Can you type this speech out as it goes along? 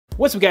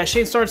What's up guys,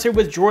 Shane Starnes here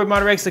with Droid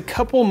Modder X. A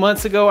couple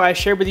months ago I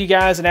shared with you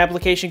guys an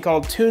application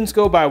called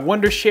TunesGo by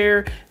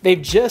Wondershare.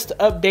 They've just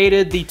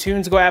updated the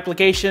TunesGo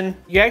application.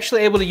 You're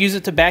actually able to use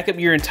it to back up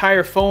your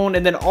entire phone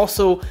and then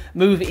also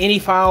move any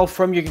file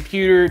from your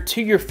computer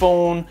to your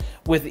phone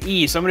with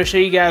ease. So I'm going to show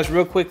you guys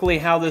real quickly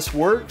how this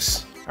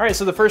works. Alright,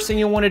 so the first thing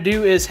you'll want to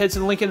do is head to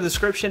the link in the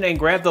description and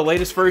grab the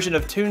latest version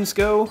of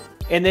TunesGo.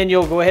 And then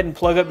you'll go ahead and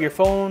plug up your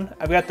phone.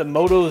 I've got the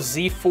Moto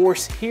Z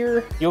Force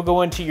here. You'll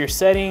go into your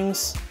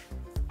settings.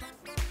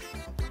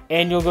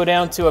 And you'll go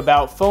down to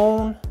About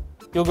Phone.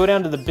 You'll go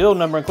down to the build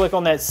number and click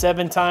on that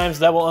 7 times.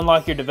 That will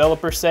unlock your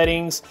developer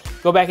settings.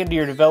 Go back into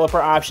your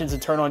developer options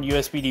and turn on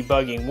USB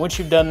debugging. Once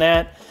you've done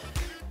that,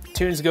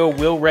 TunesGo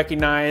will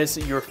recognize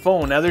your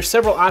phone. Now there's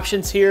several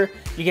options here.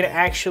 You can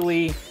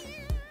actually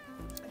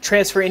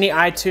transfer any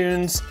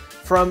iTunes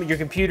from your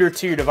computer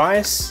to your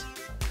device.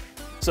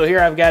 So here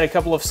I've got a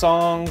couple of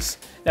songs.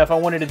 Now, if I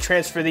wanted to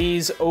transfer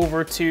these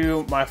over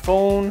to my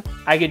phone,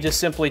 I could just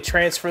simply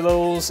transfer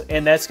those,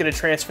 and that's going to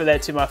transfer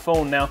that to my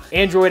phone. Now,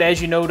 Android,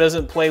 as you know,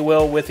 doesn't play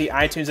well with the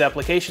iTunes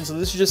application, so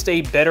this is just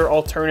a better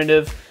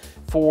alternative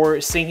for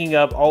syncing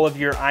up all of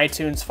your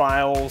iTunes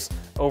files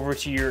over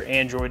to your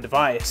Android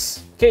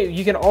device. Okay,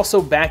 you can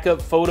also back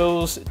up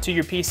photos to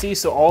your PC,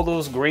 so all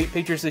those great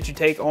pictures that you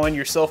take on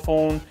your cell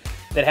phone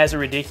that has a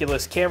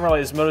ridiculous camera,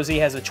 like this Moto Z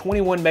has a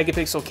 21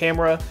 megapixel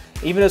camera,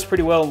 even does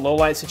pretty well in low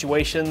light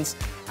situations.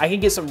 I can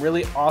get some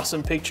really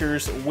awesome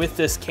pictures with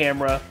this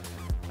camera,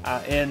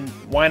 and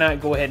why not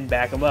go ahead and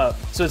back them up?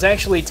 So it's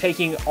actually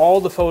taking all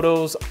the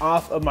photos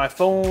off of my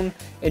phone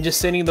and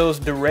just sending those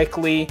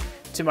directly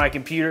to my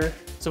computer.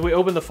 So if we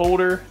open the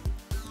folder,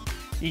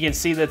 you can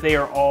see that they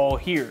are all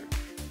here.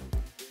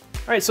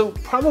 All right, so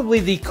probably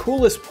the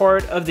coolest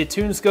part of the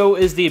TunesGo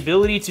is the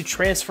ability to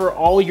transfer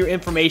all your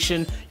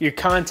information, your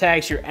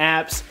contacts, your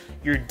apps,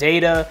 your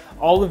data,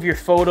 all of your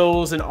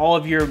photos and all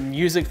of your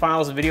music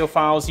files and video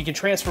files. You can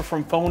transfer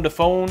from phone to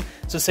phone.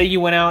 So say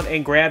you went out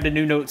and grabbed a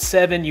new Note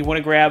 7, you want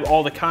to grab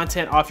all the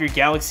content off your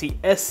Galaxy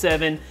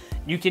S7,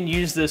 you can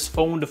use this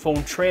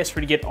phone-to-phone transfer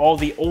to get all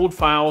the old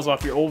files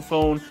off your old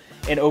phone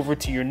and over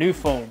to your new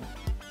phone.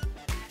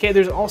 Okay,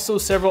 there's also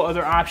several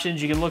other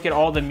options. You can look at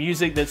all the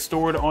music that's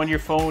stored on your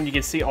phone. You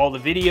can see all the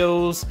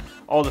videos,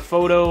 all the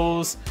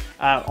photos,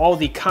 all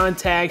the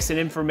contacts and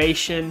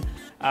information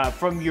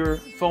from your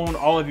phone.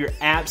 All of your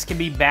apps can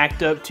be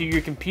backed up to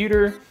your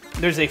computer.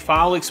 There's a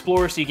file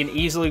explorer, so you can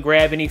easily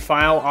grab any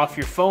file off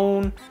your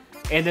phone.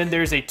 And then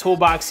there's a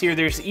toolbox here.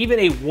 There's even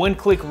a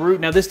one-click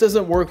root. Now this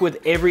doesn't work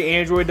with every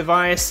Android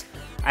device.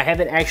 I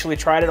haven't actually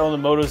tried it on the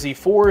Moto Z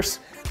Force,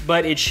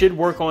 but it should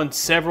work on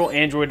several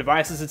Android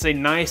devices. It's a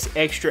nice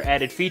extra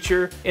added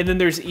feature. And then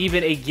there's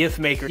even a GIF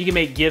maker. You can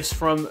make GIFs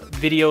from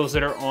videos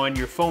that are on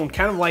your phone,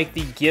 kind of like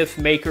the GIF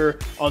maker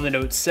on the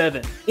Note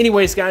 7.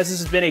 Anyways, guys, this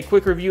has been a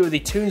quick review of the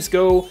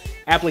TunesGo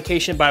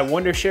application by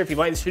Wondershare. If you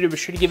like this video, be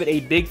sure to give it a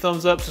big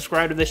thumbs up.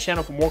 Subscribe to this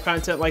channel for more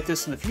content like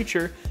this in the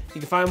future.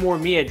 You can find more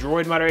of me at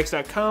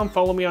droidmodderx.com.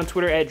 Follow me on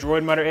Twitter at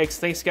droidmodderx.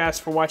 Thanks, guys,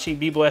 for watching.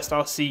 Be blessed.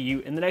 I'll see you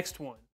in the next one.